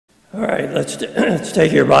All right, let's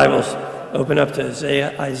take your Bibles, open up to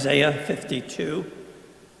Isaiah 52,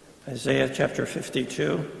 Isaiah chapter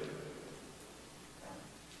 52.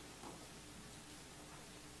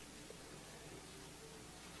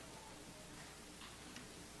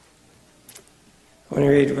 I'm going to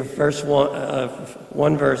read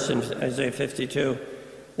one verse in Isaiah 52,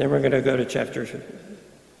 then we're going to go to chapter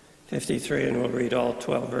 53 and we'll read all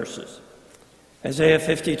 12 verses. Isaiah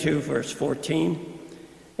 52, verse 14.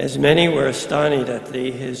 As many were astonished at thee,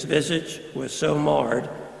 his visage was so marred,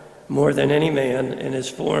 more than any man, and his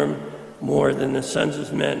form more than the sons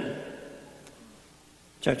of men.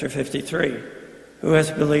 Chapter 53. Who has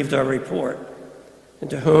believed our report? And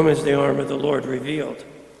to whom is the arm of the Lord revealed?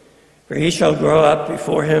 For he shall grow up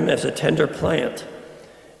before him as a tender plant,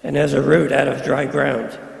 and as a root out of dry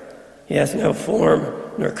ground. He hath no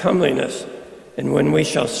form nor comeliness, and when we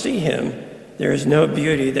shall see him, there is no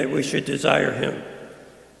beauty that we should desire him.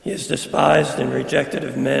 He is despised and rejected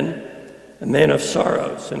of men, a man of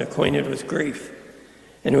sorrows and acquainted with grief.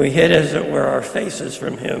 And we hid as it were our faces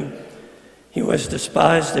from him. He was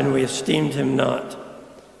despised and we esteemed him not.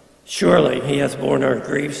 Surely he hath borne our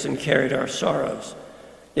griefs and carried our sorrows.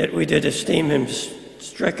 Yet we did esteem him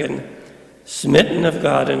stricken, smitten of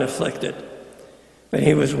God and afflicted. But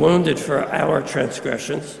he was wounded for our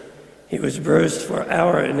transgressions. He was bruised for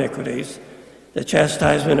our iniquities. The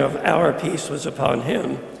chastisement of our peace was upon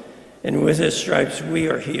him, and with his stripes we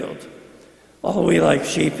are healed. All we like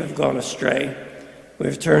sheep have gone astray. We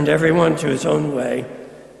have turned everyone to his own way,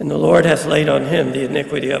 and the Lord hath laid on him the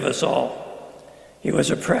iniquity of us all. He was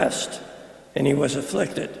oppressed, and he was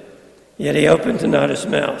afflicted, yet he opened not his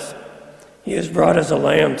mouth. He is brought as a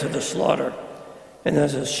lamb to the slaughter, and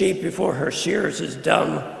as a sheep before her shearers is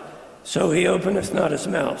dumb, so he openeth not his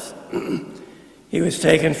mouth. He was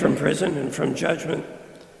taken from prison and from judgment,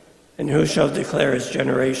 and who shall declare his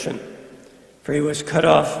generation? For he was cut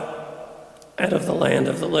off out of the land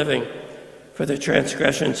of the living. For the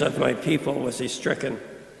transgressions of my people was he stricken.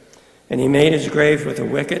 And he made his grave with the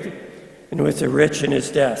wicked and with the rich in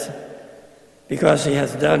his death, because he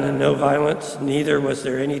hath done no violence, neither was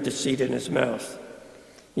there any deceit in his mouth.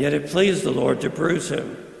 Yet it pleased the Lord to bruise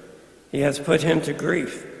him. He hath put him to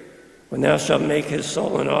grief. When thou shalt make his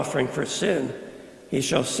soul an offering for sin, he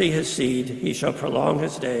shall see his seed, he shall prolong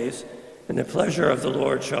his days, and the pleasure of the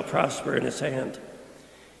Lord shall prosper in his hand.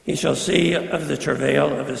 He shall see of the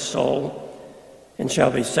travail of his soul, and shall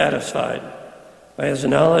be satisfied. By his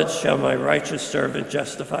knowledge shall my righteous servant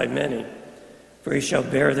justify many, for he shall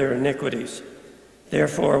bear their iniquities.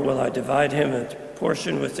 Therefore will I divide him a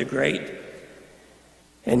portion with the great,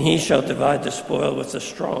 and he shall divide the spoil with the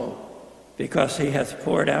strong, because he hath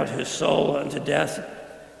poured out his soul unto death,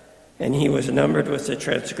 and he was numbered with the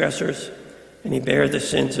transgressors, and he bare the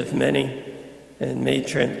sins of many, and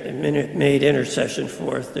made intercession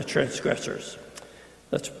for the transgressors.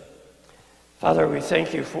 Father, we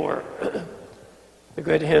thank you for the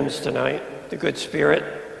good hymns tonight, the good spirit,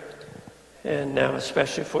 and now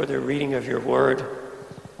especially for the reading of your word.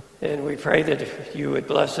 And we pray that you would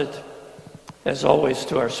bless it, as always,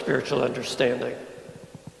 to our spiritual understanding.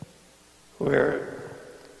 We're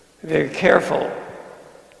very careful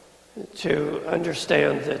to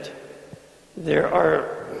understand that there are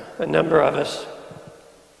a number of us,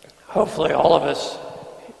 hopefully all of us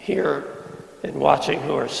here and watching,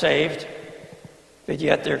 who are saved, but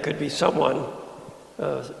yet there could be someone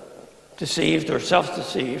deceived or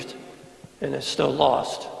self-deceived and is still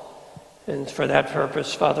lost. And for that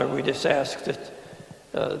purpose, Father, we just ask that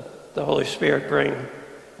the Holy Spirit bring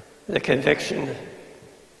the conviction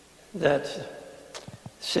that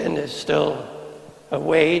sin is still a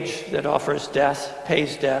wage that offers death,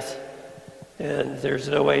 pays death, and there's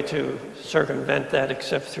no way to circumvent that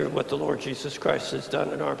except through what the Lord Jesus Christ has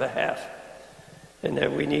done in our behalf, and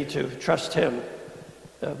that we need to trust him,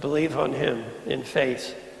 believe on him in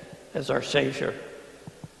faith as our Savior.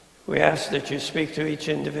 We ask that you speak to each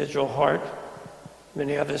individual heart.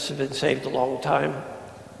 Many of us have been saved a long time.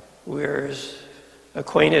 We're as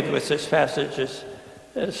acquainted with this passage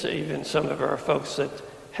as even some of our folks that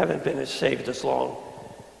haven't been as saved as long.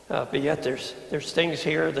 But yet there's things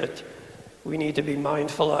here that we need to be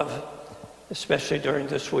mindful of, especially during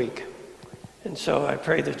this week. And so I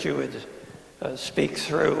pray that you would speak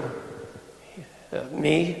through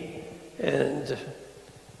me and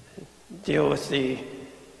deal with the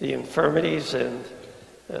infirmities and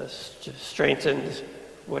strengthen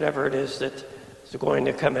whatever it is that is going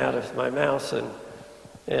to come out of my mouth,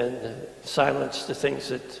 and silence the things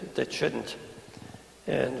that shouldn't.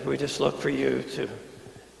 And we just look for you to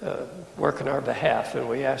work on our behalf, and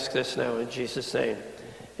we ask this now in Jesus' name.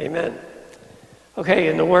 Amen. Okay,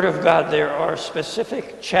 in the Word of God, there are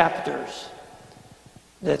specific chapters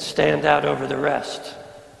that stand out over the rest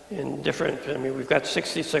in different, we've got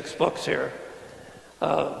 66 books here.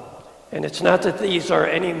 And it's not that these are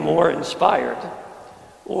any more inspired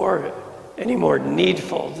or any more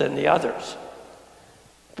needful than the others,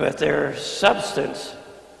 but their substance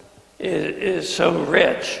is so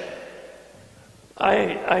rich.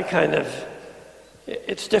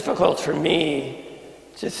 It's difficult for me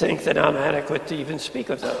to think that I'm adequate to even speak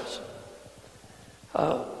of those.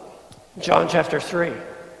 John chapter 3.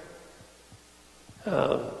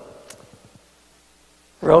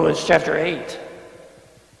 Romans chapter 8.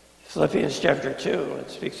 Philippians chapter 2.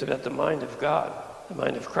 It speaks about the mind of God, the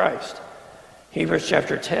mind of Christ. Hebrews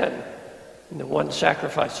chapter 10. And the one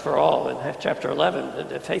sacrifice for all. And chapter 11,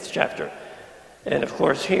 the faith chapter. And of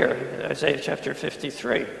course here, Isaiah chapter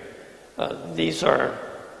 53. These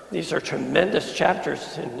are tremendous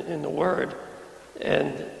chapters in the Word,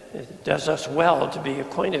 and it does us well to be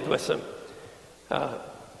acquainted with them.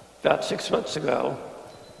 About 6 months ago,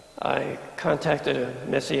 I contacted a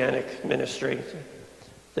Messianic ministry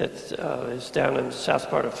that is down in the south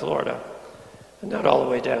part of Florida, not all the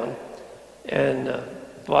way down, and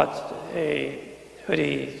bought a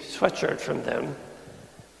hoodie sweatshirt from them,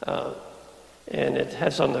 and it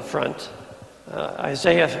has on the front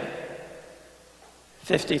Isaiah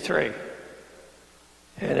 53.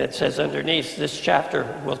 And it says underneath, this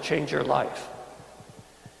chapter will change your life.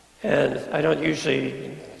 And I don't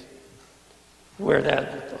usually wear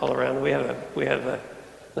that all around.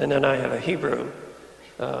 Linda and I have a Hebrew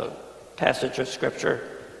passage of scripture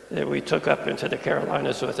that we took up into the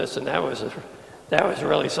Carolinas with us, and that was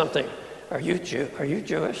really something. Are you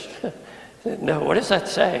Jewish? No, what does that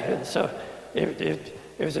say? And so it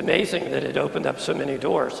was amazing that it opened up so many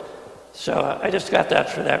doors. So I just got that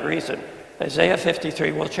for that reason. Isaiah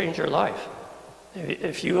 53 will change your life.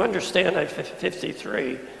 If you understand Isaiah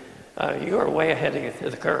 53, you are way ahead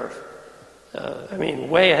of the curve.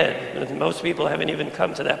 Way ahead. Most people haven't even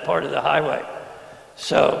come to that part of the highway.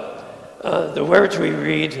 So the words we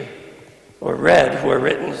read or read were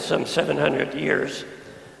written some 700 years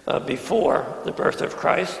before the birth of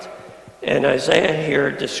Christ. And Isaiah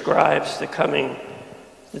here describes that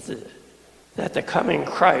the coming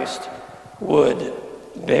Christ would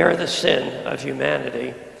bear the sin of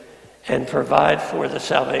humanity and provide for the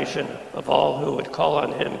salvation of all who would call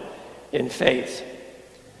on him in faith.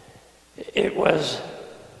 It was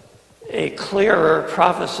a clearer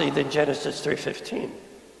prophecy than Genesis 3:15.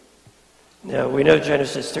 Now, we know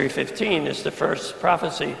Genesis 3:15 is the first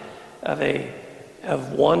prophecy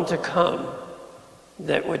of one to come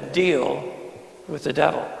that would deal with the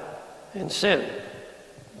devil and sin.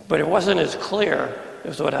 But it wasn't as clear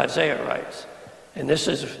as what Isaiah writes. And this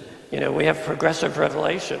is, we have progressive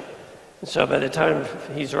revelation. And so by the time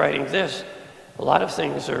he's writing this, a lot of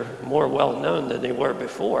things are more well known than they were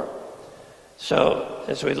before. So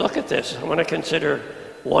as we look at this, I want to consider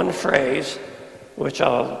one phrase, which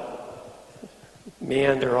I'll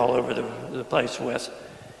meander all over the place with.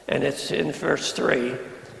 And it's in verse 3,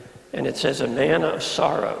 and it says, a man of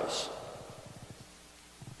sorrows.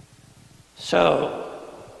 So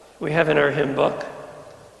we have in our hymn book,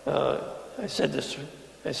 I said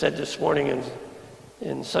this morning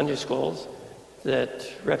in Sunday schools, that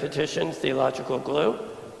repetition, theological glue.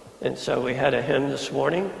 And so we had a hymn this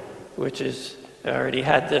morning, which is, I already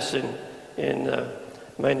had this in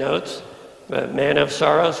my notes, but man of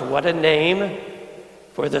sorrows, what a name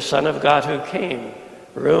for the Son of God who came,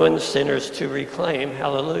 ruined sinners to reclaim.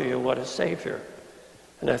 Hallelujah, what a Savior.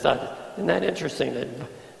 And I thought, isn't that interesting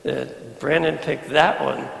that Brandon picked that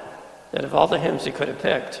one out of all the hymns he could have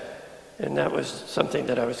picked, and that was something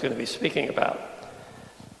that I was going to be speaking about.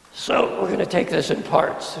 So we're going to take this in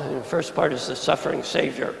parts. And the first part is the suffering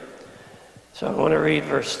Savior. So I want to read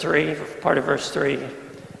verse 3, part of verse 3,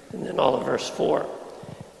 and then all of verse 4.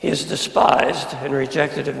 He is despised and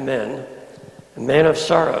rejected of men, a man of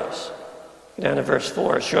sorrows. Down to verse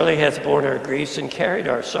 4, surely he hath borne our griefs and carried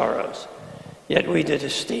our sorrows. Yet we did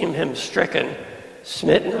esteem him stricken,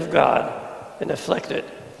 smitten of God, and afflicted.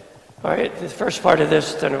 All right, the first part of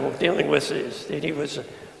this that I'm dealing with is that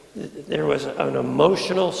there was an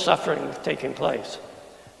emotional suffering taking place.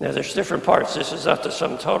 Now there's different parts. This is not the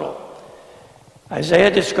sum total. Isaiah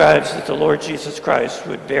describes that the Lord Jesus Christ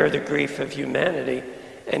would bear the grief of humanity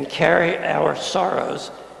and carry our sorrows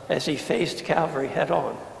as he faced Calvary head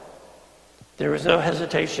on. There was no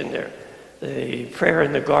hesitation there. The prayer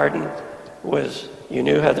in the garden was, you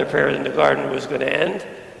knew how the prayer in the garden was going to end.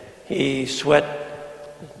 He sweat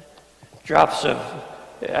drops of,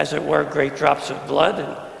 as it were, great drops of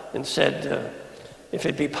blood, and said, if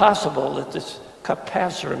it be possible that cup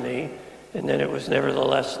pass from me, and then it was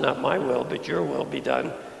nevertheless not my will, but your will be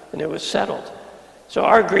done, and it was settled. So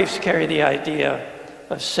our griefs carry the idea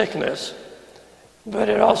of sickness, but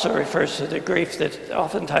it also refers to the grief that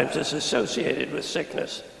oftentimes is associated with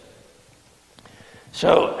sickness.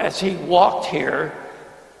 So as he walked here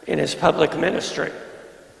in his public ministry,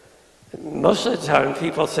 most of the time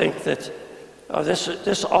people think that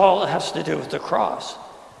this all has to do with the cross.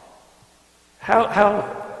 How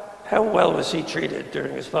well was he treated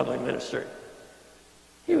during his public ministry?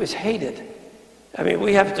 He was hated. I mean,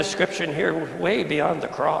 we have a description here way beyond the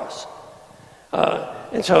cross.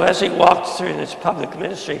 And so as he walked through his public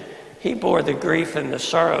ministry, he bore the grief and the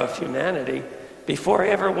sorrow of humanity before he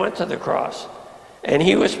ever went to the cross. And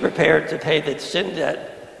he was prepared to pay the sin debt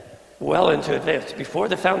well into advance, before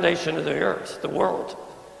the foundation of the earth, the world.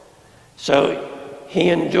 So he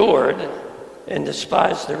endured and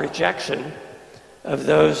despised the rejection of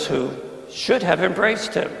those who should have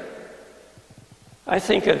embraced him. I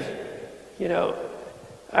think of,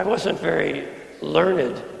 I wasn't very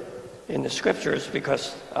learned in the scriptures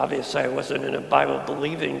because obviously I wasn't in a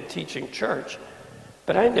Bible-believing, teaching church.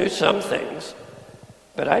 But I knew some things,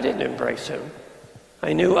 but I didn't embrace him.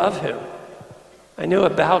 I knew of him. I knew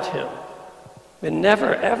about him. But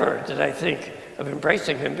never, ever did I think of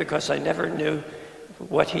embracing him because I never knew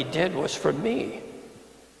what he did was for me.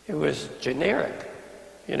 It was generic,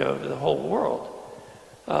 the whole world.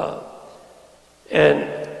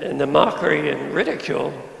 And the mockery and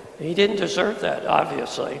ridicule, he didn't deserve that,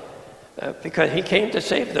 obviously, because he came to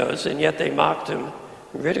save those, and yet they mocked him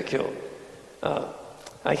and ridiculed.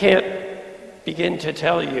 I can't begin to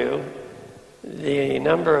tell you the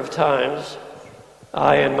number of times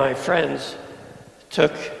I and my friends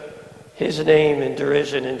took his name in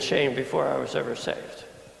derision and shame before I was ever saved.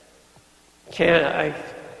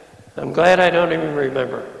 I'm glad I don't even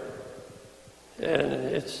remember. And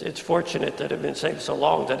it's fortunate that I've been saved so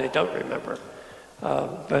long that I don't remember.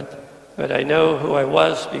 But I know who I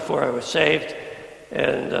was before I was saved,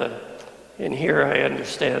 and here I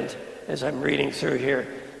understand, as I'm reading through here,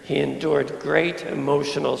 he endured great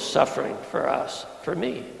emotional suffering for us, for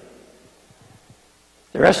me.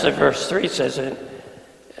 The rest of verse 3 says,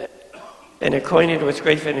 and acquainted with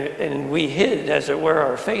grief, and we hid, as it were,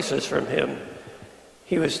 our faces from him.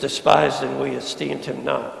 He was despised, and we esteemed him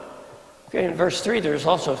not. Okay, in verse 3, there's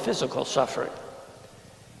also physical suffering.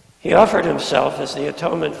 He offered himself as the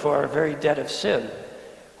atonement for our very debt of sin,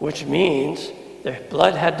 which means the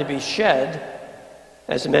blood had to be shed,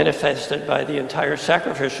 as manifested by the entire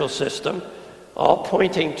sacrificial system, all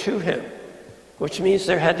pointing to him, which means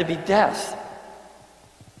there had to be death.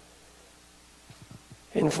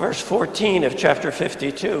 In verse 14 of chapter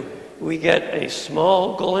 52, we get a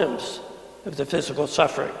small glimpse of the physical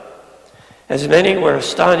suffering. As many were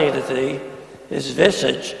astonished at thee, his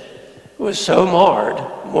visage was so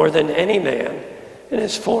marred more than any man, and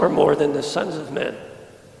his form more than the sons of men.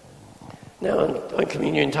 Now, on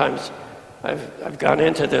communion times, I've gone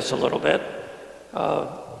into this a little bit.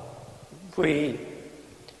 We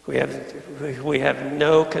have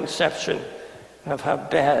no conception of how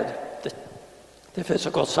bad the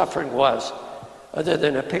physical suffering was, other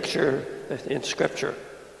than a picture in Scripture.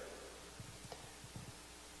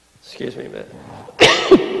 Excuse me a minute.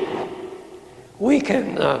 We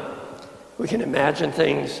can imagine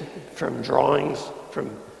things from drawings,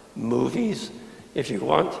 from movies, if you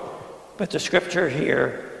want, but the Scripture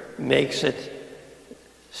here makes it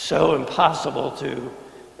so impossible to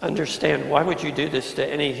understand. Why would you do this to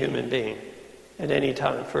any human being at any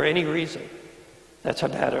time, for any reason? That's how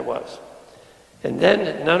bad it was. And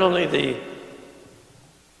then not only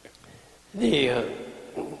the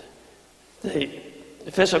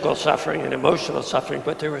physical suffering and emotional suffering,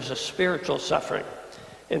 but there was a spiritual suffering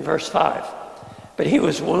in verse 5. But he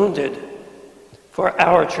was wounded for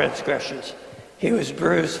our transgressions. He was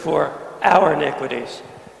bruised for our iniquities.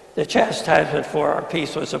 The chastisement for our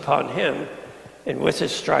peace was upon him, and with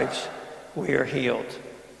his stripes we are healed.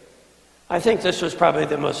 I think this was probably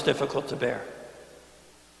the most difficult to bear.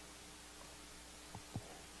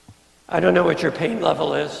 I don't know what your pain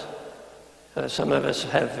level is. Some of us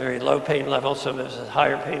have very low pain level, some of us have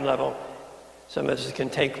higher pain level. Some of us can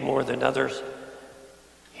take more than others.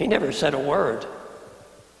 He never said a word.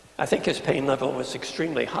 I think his pain level was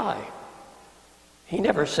extremely high. He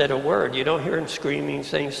never said a word. You don't hear him screaming,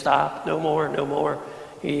 saying, stop, no more, no more.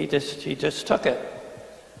 He just took it.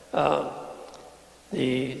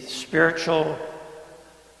 The spiritual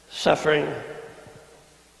suffering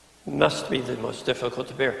must be the most difficult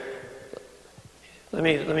to bear. Let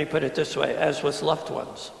me put it this way, as with loved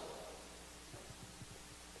ones.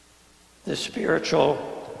 The spiritual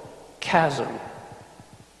chasm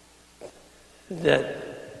that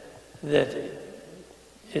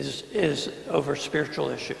is over spiritual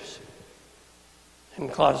issues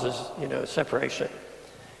and causes, separation.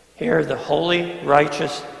 Here, the holy,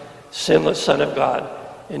 righteous, sinless Son of God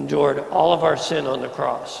endured all of our sin on the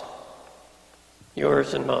cross,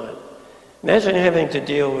 yours and mine. Imagine having to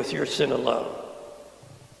deal with your sin alone.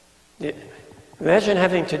 Imagine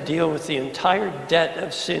having to deal with the entire debt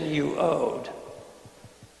of sin you owed.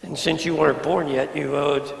 And since you weren't born yet, you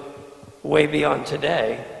owed way beyond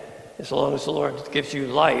today. As long as the Lord gives you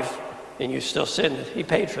life and you still sin, he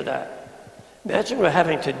paid for that. Imagine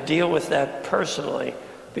having to deal with that personally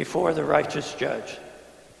before the righteous judge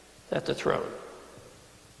at the throne.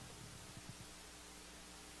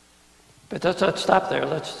 But let's not stop there.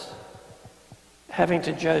 Having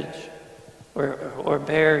to judge or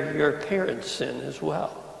bear your parents' sin as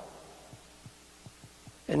well.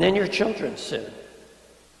 And then your children's sin.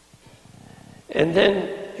 And then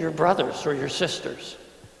your brothers or your sisters.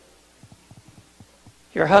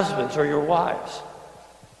 Your husbands or your wives.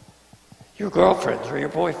 Your girlfriends or your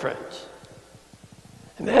boyfriends.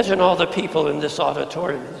 Imagine all the people in this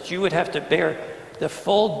auditorium that you would have to bear the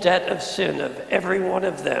full debt of sin of every one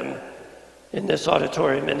of them in this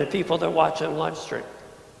auditorium and the people that watch on live stream.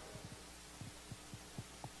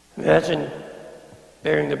 Imagine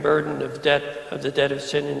bearing the burden of the debt of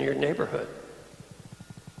sin in your neighborhood.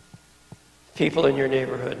 People in your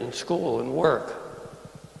neighborhood, in school, and work.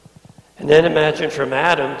 And then imagine from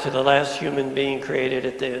Adam to the last human being created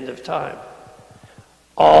at the end of time.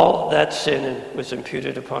 All that sin was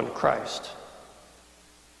imputed upon Christ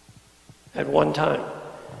at one time.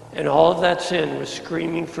 And all of that sin was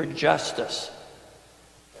screaming for justice,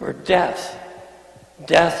 for death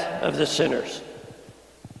of the sinners.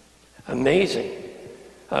 Amazing.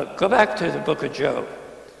 Go back to the book of Job.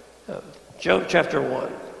 Job chapter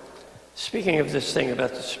 1. Speaking of this thing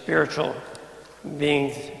about the spiritual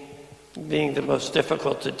being the most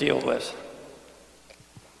difficult to deal with.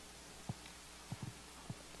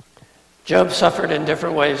 Job suffered in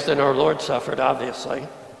different ways than our Lord suffered, obviously.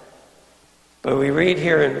 But we read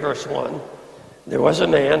here in verse 1, there was a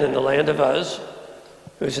man in the land of Uz,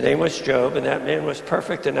 whose name was Job, and that man was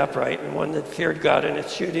perfect and upright, and one that feared God and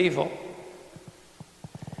eschewed evil.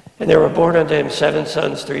 And there were born unto him 7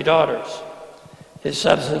 sons, 3 daughters. His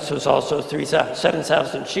substance was also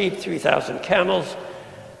 7,000 sheep, 3,000 camels,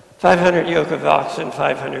 500 yoke of oxen,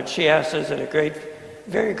 500 she-asses, and a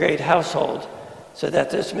very great household, so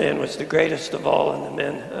that this man was the greatest of all in the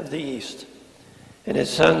men of the East. And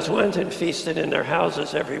his sons went and feasted in their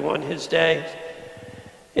houses, every one in his day,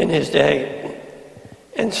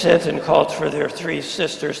 and sent and called for their 3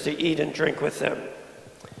 sisters to eat and drink with them.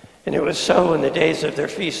 And it was so when the days of their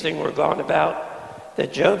feasting were gone about,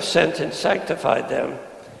 that Job sent and sanctified them,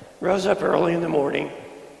 rose up early in the morning,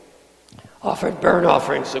 offered burnt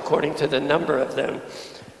offerings according to the number of them.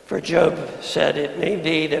 For Job said, "It may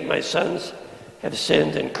be that my sons have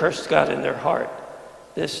sinned and cursed God in their heart."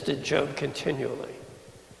 This did Job continually.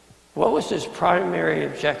 What was his primary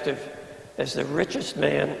objective as the richest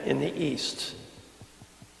man in the East?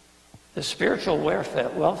 The spiritual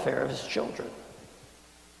welfare of his children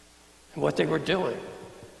and what they were doing.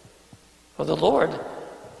 Well, the Lord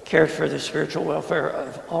cared for the spiritual welfare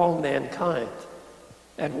of all mankind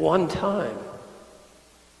at one time.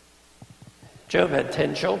 Job had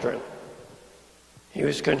 10 children. He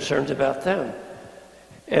was concerned about them.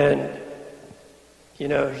 And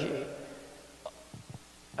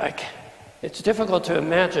it's difficult to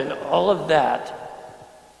imagine all of that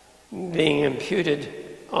being imputed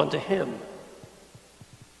onto him.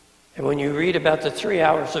 And when you read about the 3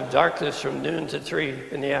 hours of darkness from noon to 3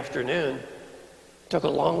 in the afternoon, it took a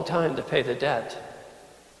long time to pay the debt.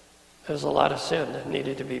 There was a lot of sin that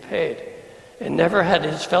needed to be paid. And never had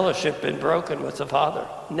his fellowship been broken with the Father.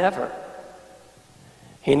 Never.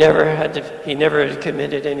 He never had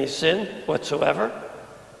committed any sin whatsoever.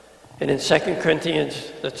 And in 2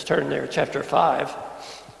 Corinthians, let's turn there, chapter 5.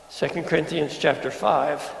 2 Corinthians chapter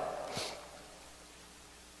 5.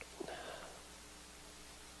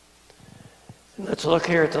 And let's look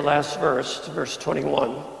here at the last verse, verse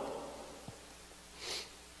 21.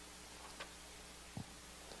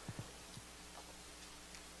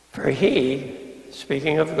 For he,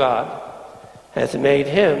 speaking of God, hath made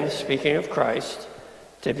him, speaking of Christ,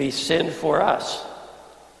 to be sin for us.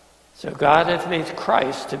 So God hath made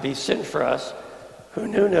Christ to be sin for us, who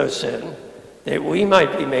knew no sin, that we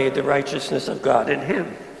might be made the righteousness of God in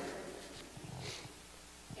him.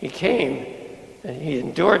 He came and he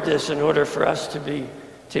endured this in order for us to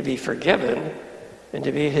be forgiven and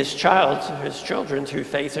to be his children through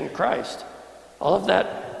faith in Christ. All of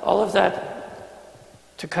that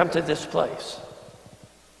to come to this place.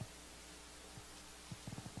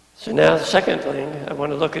 So now, secondly, I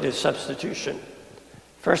want to look at his substitution.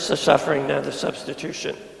 First the suffering, now the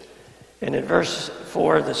substitution. And in verse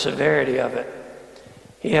 4, the severity of it.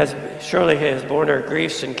 Surely he has borne our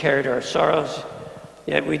griefs and carried our sorrows,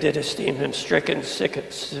 yet we did esteem him stricken, sick,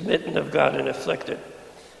 smitten of God, and afflicted.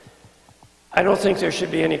 I don't think there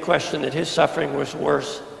should be any question that his suffering was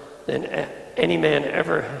worse than any man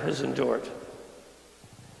ever has endured.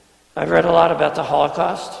 I've read a lot about the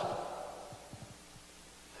Holocaust.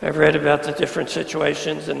 I've read about the different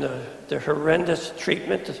situations and the horrendous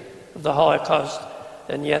treatment of the Holocaust,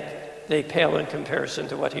 and yet they pale in comparison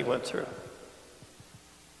to what he went through.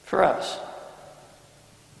 For us,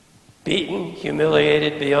 beaten,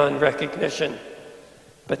 humiliated beyond recognition,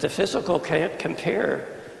 but the physical can't compare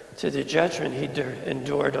to the judgment he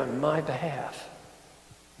endured on my behalf,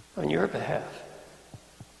 on your behalf,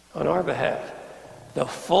 on our behalf. The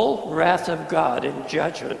full wrath of God in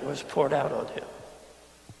judgment was poured out on him.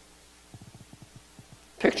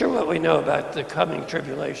 Picture what we know about the coming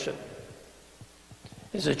tribulation.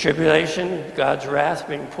 Is the tribulation God's wrath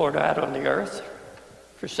being poured out on the earth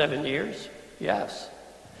for 7 years? Yes.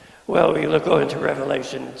 Well, we go into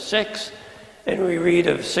Revelation 6, and we read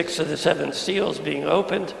of 6 of the 7 seals being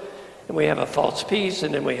opened, and we have a false peace,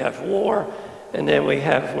 and then we have war, and then we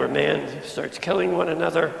have where man starts killing one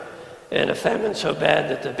another, and a famine so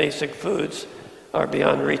bad that the basic foods are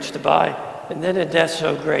beyond reach to buy, and then a death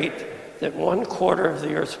so great that 1/4 of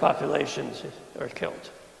the earth's populations are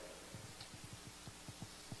killed.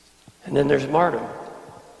 And then there's martyrdom,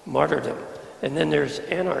 and then there's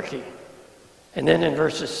anarchy. And then in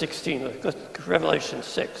verses 16, Revelation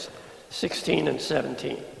 6, 16 and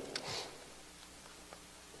 17.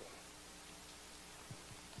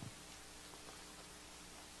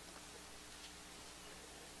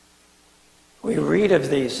 We read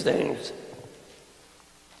of these things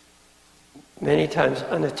many times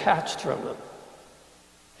unattached from them.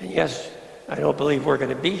 And yes, I don't believe we're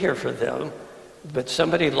going to be here for them, but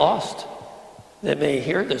somebody lost that may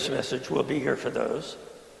hear this message will be here for those.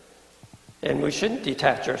 And we shouldn't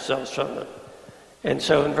detach ourselves from them. And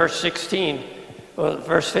so in verse 15,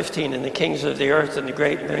 and the kings of the earth and the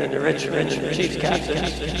great men and the rich men and the chief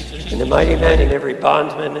captains and the mighty men and every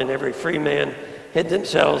bondman and every free man hid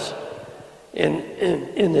themselves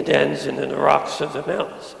in the dens and in the rocks of the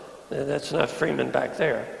mountains. That's not freeman back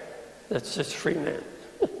there. That's just free man.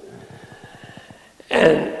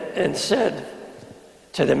 and said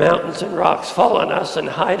to the mountains and rocks, fall on us and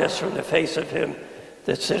hide us from the face of him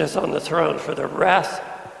that sitteth on the throne, for the wrath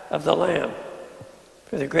of the Lamb,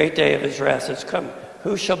 for the great day of his wrath has come.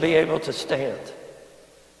 Who shall be able to stand?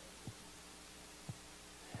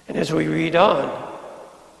 And as we read on,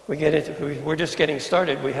 we're just getting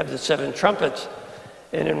started. We have the 7 trumpets,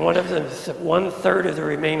 and in one of them, 1/3 of the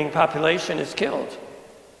remaining population is killed.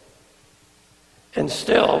 And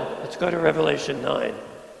still, let's go to Revelation 9.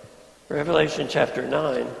 Revelation chapter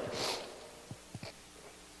 9.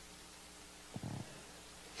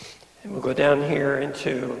 And we'll go down here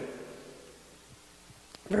into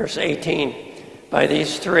verse 18. By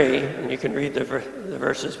these 3, and you can read the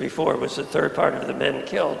verses before, was the 3rd part of the men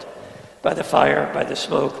killed by the fire, by the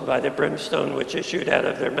smoke, by the brimstone which issued out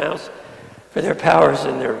of their mouths. For their powers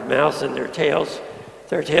in their mouths and their tails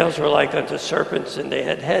were like unto serpents, and they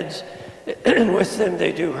had heads, and with them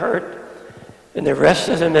they do hurt. And the rest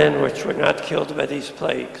of the men which were not killed by these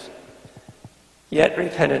plagues, yet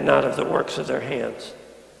repented not of the works of their hands,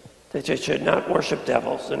 that they should not worship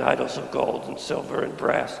devils and idols of gold and silver and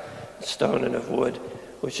brass and stone and of wood,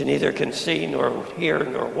 which neither can see nor hear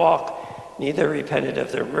nor walk, neither repented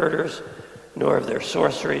of their murders, nor of their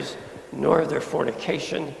sorceries, nor of their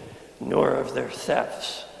fornication, nor of their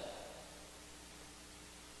thefts.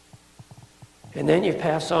 And then you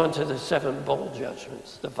pass on to the 7 bowl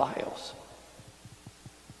judgments, the vials.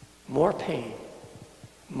 More pain,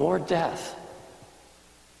 more death.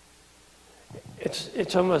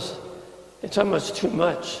 It's almost too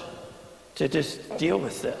much to just deal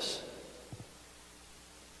with this.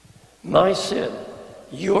 My sin,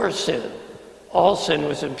 your sin, all sin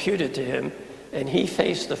was imputed to him, and he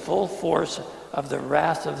faced the full force of the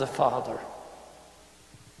wrath of the Father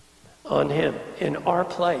on him in our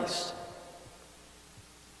place.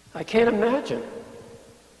 I can't imagine.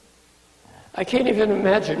 I can't even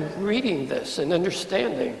imagine reading this and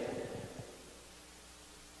understanding.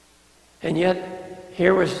 And yet,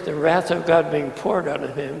 here was the wrath of God being poured on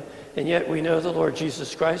him, and yet we know the Lord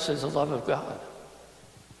Jesus Christ is the love of God.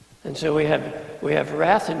 And so we have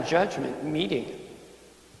wrath and judgment meeting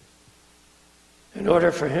in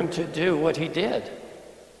order for him to do what he did.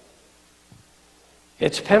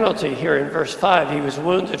 Its penalty here in verse 5, he was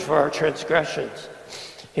wounded for our transgressions.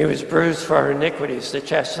 He was bruised for our iniquities. The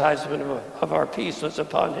chastisement of our peace was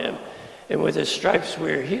upon him. And with his stripes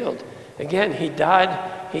we are healed. Again, he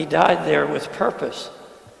died there with purpose,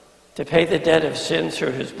 to pay the debt of sin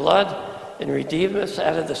through his blood and redeem us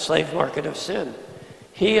out of the slave market of sin.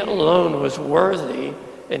 He alone was worthy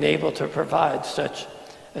and able to provide such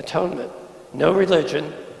atonement. No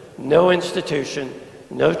religion, no institution,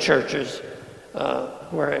 no churches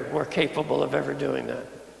were capable of ever doing that,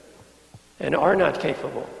 and are not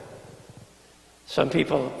capable. Some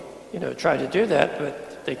people, try to do that,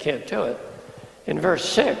 but they can't do it. In verse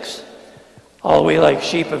 6, all we like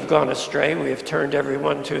sheep have gone astray. We have turned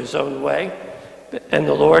everyone to his own way, and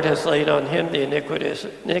the Lord has laid on him the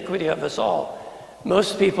iniquity of us all.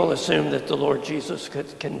 Most people assume that the Lord Jesus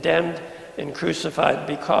was condemned and crucified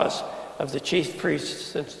because of the chief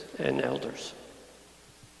priests and elders,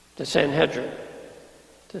 the Sanhedrin,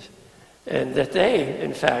 and that they,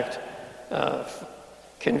 in fact,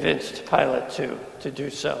 convinced Pilate to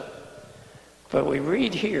do so. But we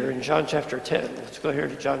read here in John chapter 10. Let's go here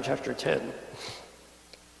to John chapter 10.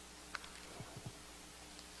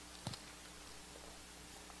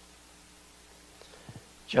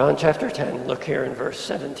 John chapter 10, look here in verse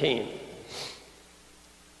 17.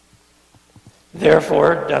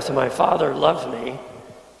 Therefore doth my Father love me,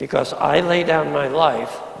 because I lay down my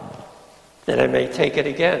life, that I may take it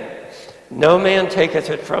again. No man taketh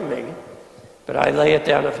it from me, but I lay it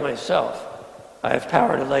down of myself. I have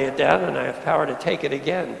power to lay it down, and I have power to take it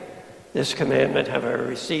again. This commandment have I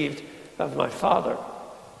received of my Father.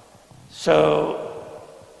 So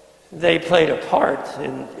they played a part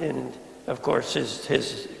in of course,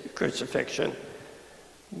 his crucifixion.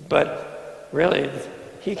 But really,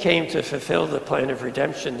 he came to fulfill the plan of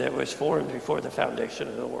redemption that was formed before the foundation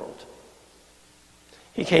of the world.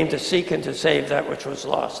 He came to seek and to save that which was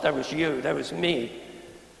lost. That was you. That was me.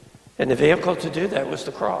 And the vehicle to do that was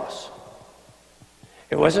the cross.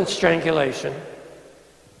 It wasn't strangulation.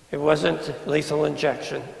 It wasn't lethal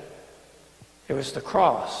injection. It was the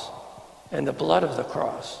cross and the blood of the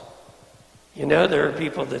cross. There are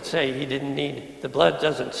people that say he didn't need, the blood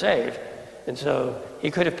doesn't save, and so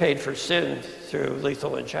he could have paid for sin through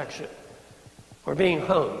lethal injection, or being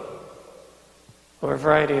hung, or a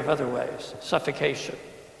variety of other ways, suffocation.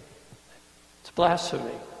 It's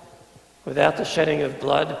blasphemy. Without the shedding of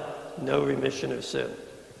blood, no remission of sin.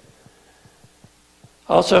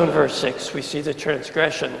 Also in verse 6, we see the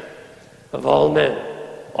transgression of all men.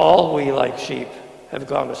 All we like sheep have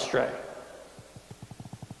gone astray.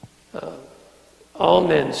 All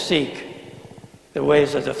men seek the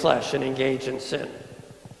ways of the flesh and engage in sin.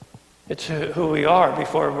 It's who we are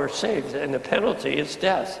before we're saved, and the penalty is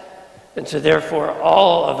death. And so therefore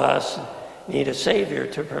all of us need a Savior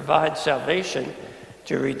to provide salvation,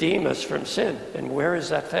 to redeem us from sin. And where is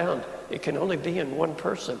that found? It can only be in one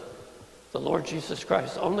person, the Lord Jesus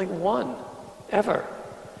Christ. Only one, ever.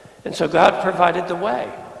 And so God provided the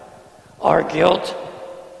way. Our guilt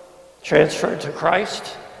transferred to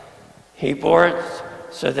Christ. He bore it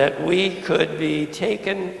so that we could be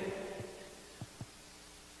taken,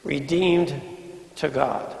 redeemed to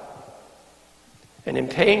God. And in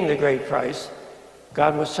paying the great price,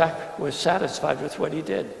 God was satisfied with what he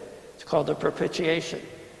did. It's called the propitiation.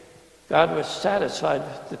 God was satisfied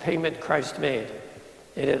with the payment Christ made,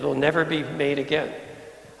 and it will never be made again.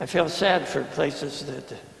 I feel sad for places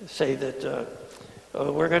that say that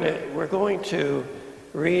we're going to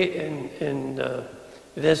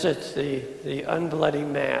visit the unbloody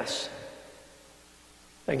Mass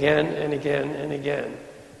again and again and again,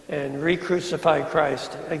 and re-crucify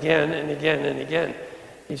Christ again and again and again.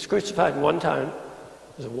 He's crucified one time.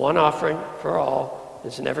 There's one offering for all.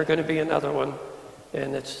 There's never going to be another one,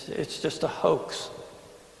 and it's just a hoax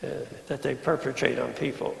that they perpetrate on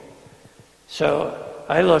people. So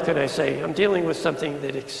I look and I say, I'm dealing with something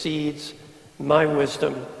that exceeds my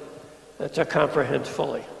wisdom to comprehend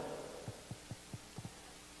fully.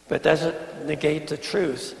 But doesn't negate the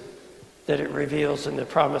truth that it reveals in the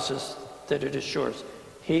promises that it assures.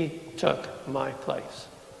 He took my place.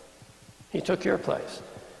 He took your place.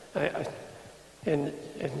 And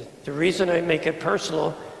the reason I make it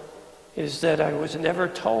personal is that I was never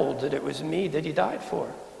told that it was me that he died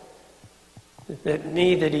for. That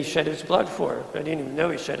he shed his blood for. I didn't even know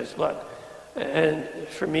he shed his blood. And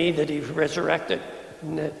for me, that he resurrected.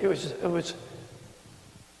 And that it was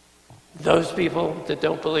those people that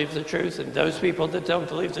don't believe the truth, and those people that don't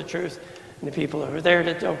believe the truth, and the people over there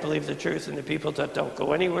that don't believe the truth, and the people that don't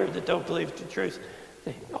go anywhere that don't believe the truth.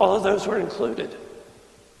 All of those were included.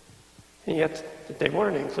 And yet they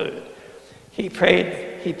weren't included. He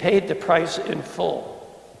paid the price in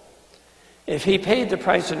full. If he paid the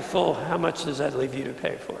price in full, how much does that leave you to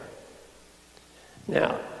pay for?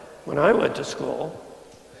 Now, when I went to school,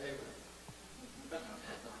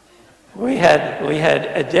 we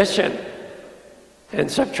had addition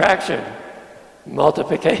and subtraction,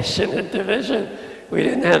 multiplication and division. We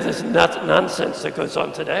didn't have this nonsense that goes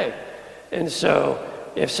on today. And so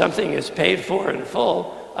if something is paid for in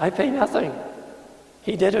full, I pay nothing.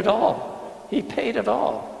 He did it all. He paid it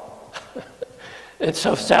all. And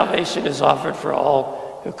so salvation is offered for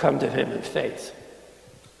all who come to him in faith.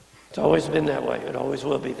 It's always been that way. It always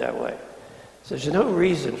will be that way. So there's no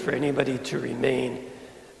reason for anybody to remain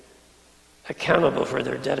accountable for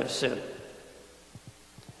their debt of sin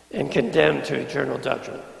and condemned to eternal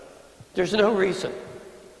judgment. There's no reason.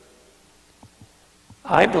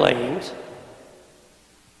 I blamed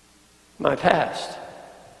my past.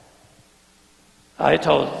 I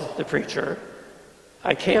told the preacher,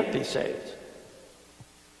 I can't be saved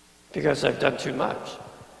because I've done too much.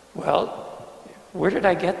 Well, where did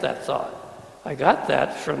I get that thought? I got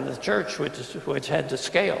that from the church, which had the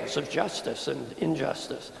scales of justice and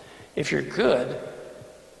injustice. If you're good,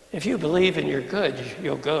 if you believe in your good,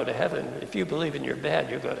 you'll go to heaven. If you believe in your bad,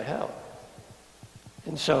 you'll go to hell.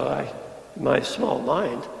 And so my small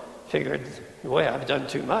mind figured, boy, I've done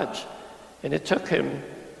too much. And it took him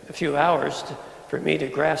a few hours for me to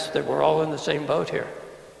grasp that we're all in the same boat here.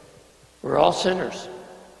 We're all sinners.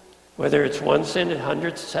 Whether it's one sin,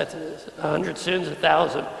 100 sins,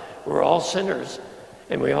 1,000, we're all sinners.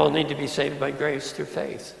 And we all need to be saved by grace through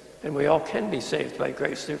faith. And we all can be saved by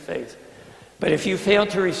grace through faith. But if you fail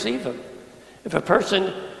to receive him, if a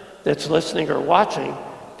person that's listening or watching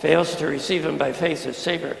fails to receive him by faith as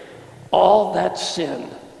Savior, all that sin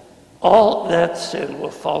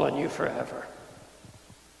will fall on you forever.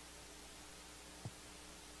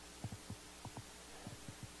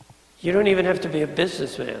 You don't even have to be a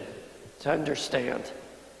businessman to understand.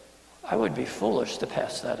 I would be foolish to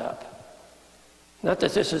pass that up. Not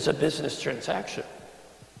that this is a business transaction.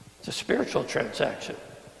 It's a spiritual transaction.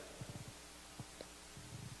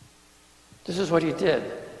 This is what he did.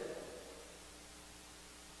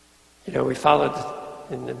 You know, we followed,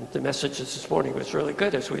 and the message this morning was really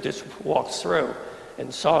good as we just walked through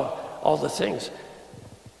and saw all the things.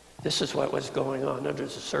 This is what was going on under the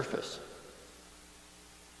surface.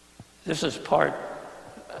 This is part,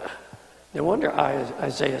 no wonder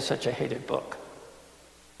Isaiah is such a hated book.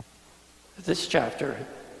 This chapter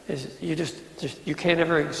is, you can't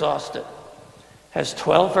ever exhaust it. Has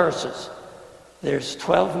 12 verses. There's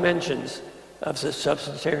 12 mentions of the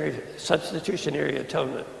substitutionary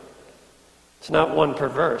atonement. It's not one per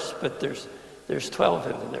verse, but there's 12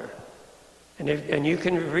 in there. And you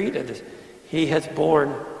can read it. He has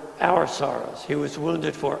borne our sorrows. He was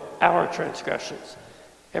wounded for our transgressions.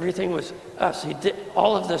 Everything was us. He did,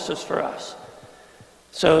 all of this was for us.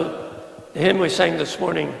 So the hymn we sang this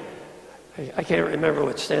morning, I can't remember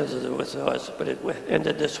what stanza it was, but it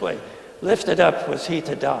ended this way. Lifted up was he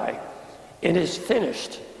to die. It is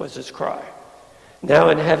finished was his cry.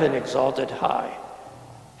 Now in heaven exalted high.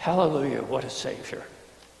 Hallelujah, what a Savior.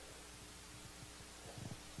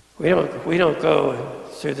 We don't go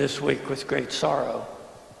through this week with great sorrow.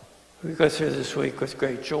 We go through this week with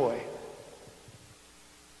great joy.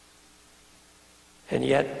 And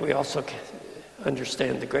yet we also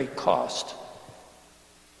understand the great cost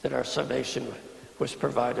that our salvation was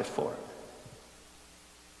provided for.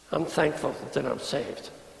 I'm thankful that I'm saved.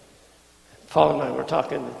 Paul and I were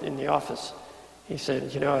talking in the office. He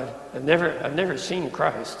said, you know, I've never seen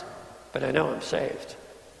Christ, but I know I'm saved.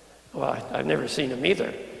 Well, I've never seen him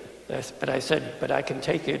either. But I said, but I can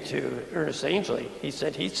take you to Ernest Angley. He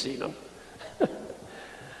said he'd seen him.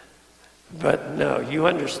 But no, you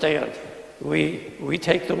understand. We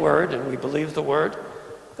take the word and we believe the word.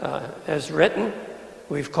 As written,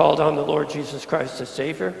 we've called on the Lord Jesus Christ as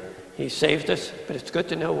Savior. He saved us, but it's good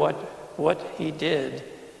to know what he did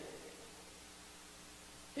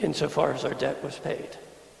insofar as our debt was paid.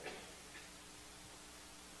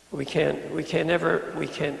 We can't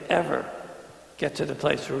ever get to the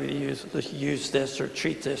place where we use this or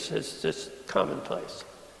treat this as just commonplace,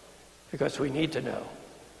 because we need to know.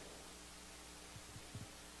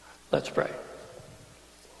 Let's pray.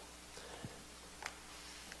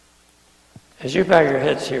 As you bow your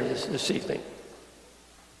heads here this evening,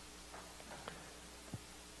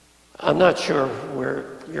 I'm not sure where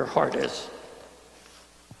your heart is.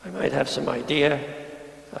 I might have some idea,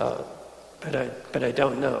 but I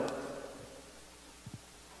don't know.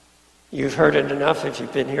 You've heard it enough if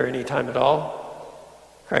you've been here any time at all.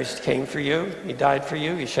 Christ came for you. He died for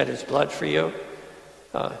you. He shed his blood for you.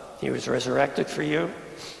 He was resurrected for you.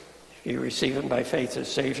 If you receive him by faith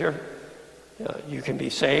as Savior, You can be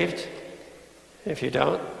saved. If you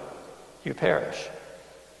don't, you perish.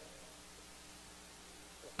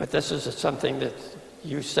 But this is something that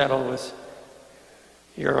you settle with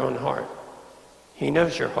your own heart. He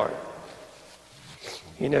knows your heart.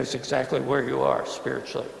 He knows exactly where you are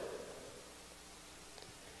spiritually.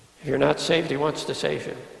 If you're not saved, he wants to save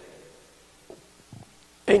you.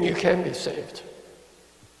 And you can be saved.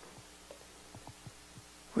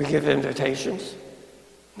 We give invitations.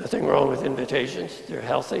 Nothing wrong with invitations. They're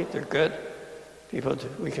healthy. They're good.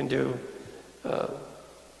 We can do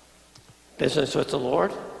business with the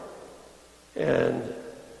Lord. And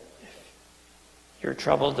if you're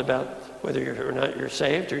troubled about whether or not you're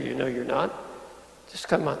saved, or you know you're not, just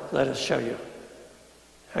come on, let us show you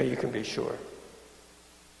how you can be sure.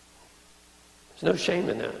 There's no shame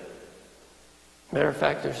in that. Matter of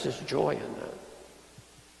fact, there's just joy in that.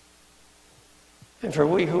 And for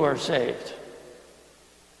we who are saved,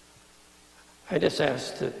 I just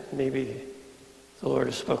ask that maybe the Lord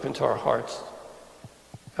has spoken to our hearts,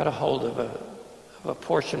 got a hold of a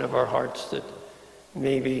portion of our hearts that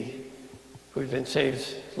maybe we've been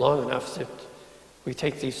saved long enough that we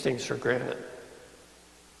take these things for granted.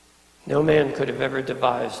 No man could have ever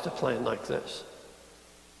devised a plan like this.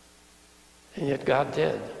 And yet God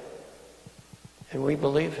did. And we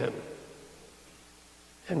believe him.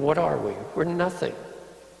 And what are we? We're nothing.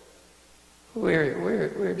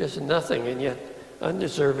 We're just nothing, and yet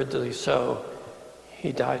undeservedly so,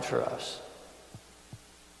 he died for us.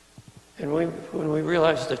 And when we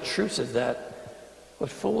realize the truth of that, what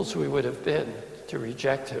fools we would have been to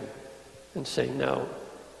reject him and say, no,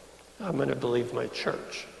 I'm going to believe my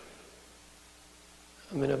church.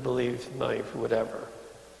 I'm going to believe my whatever,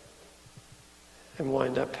 and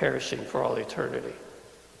wind up perishing for all eternity.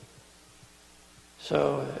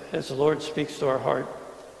 So as the Lord speaks to our heart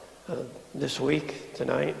this week,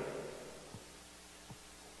 tonight,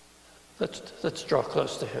 let's draw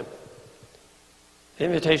close to him. The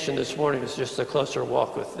invitation this morning is just a closer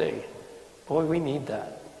walk with thee. Boy, we need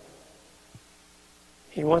that.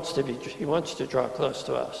 He wants to draw close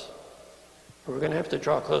to us. But we're going to have to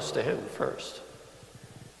draw close to him first.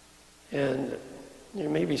 And there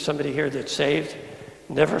may be somebody here that's saved,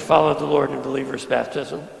 never followed the Lord in believer's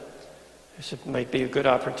baptism. This might be a good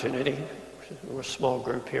opportunity. We're a small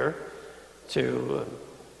group here to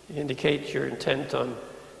indicate your intent on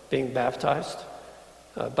being baptized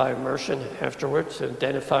by immersion afterwards,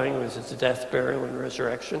 identifying with his death, burial, and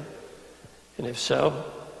resurrection. And if so,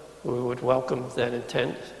 we would welcome that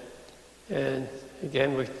intent. And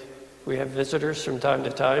again, we have visitors from time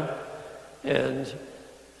to time. And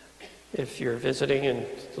if you're visiting and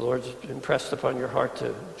the Lord's impressed upon your heart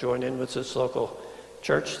to join in with this local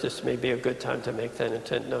church, this may be a good time to make that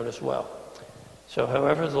intent known as well. So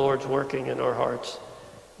however the Lord's working in our hearts,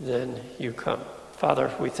 then you come.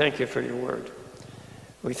 Father, we thank you for your word.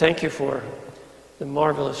 We thank you for the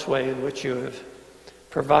marvelous way in which you have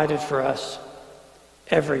provided for us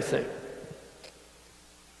everything,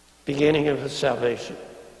 beginning of his salvation.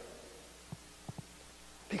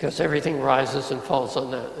 Because everything rises and falls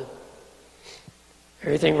on that.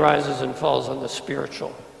 Everything rises and falls on the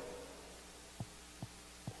spiritual.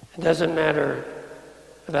 It doesn't matter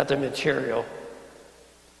about the material.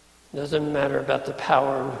 It doesn't matter about the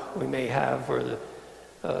power we may have or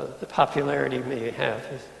the popularity we may have.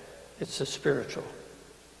 It's the spiritual.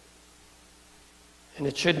 And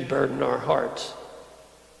it shouldn't burden our hearts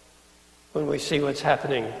when we see what's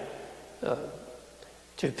happening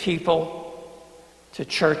to people, to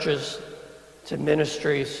churches, to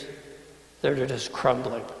ministries that are just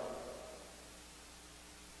crumbling.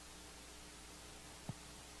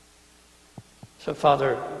 So,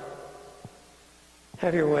 Father,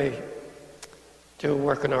 have your way. Do a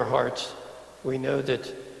work in our hearts. We know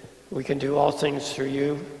that we can do all things through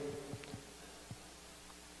you.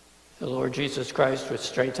 The Lord Jesus Christ would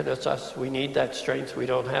strengthen us. We need that strength. We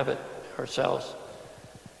don't have it ourselves.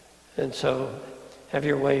 And so, have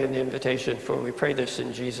your way in the invitation, for we pray this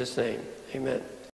in Jesus' name. Amen.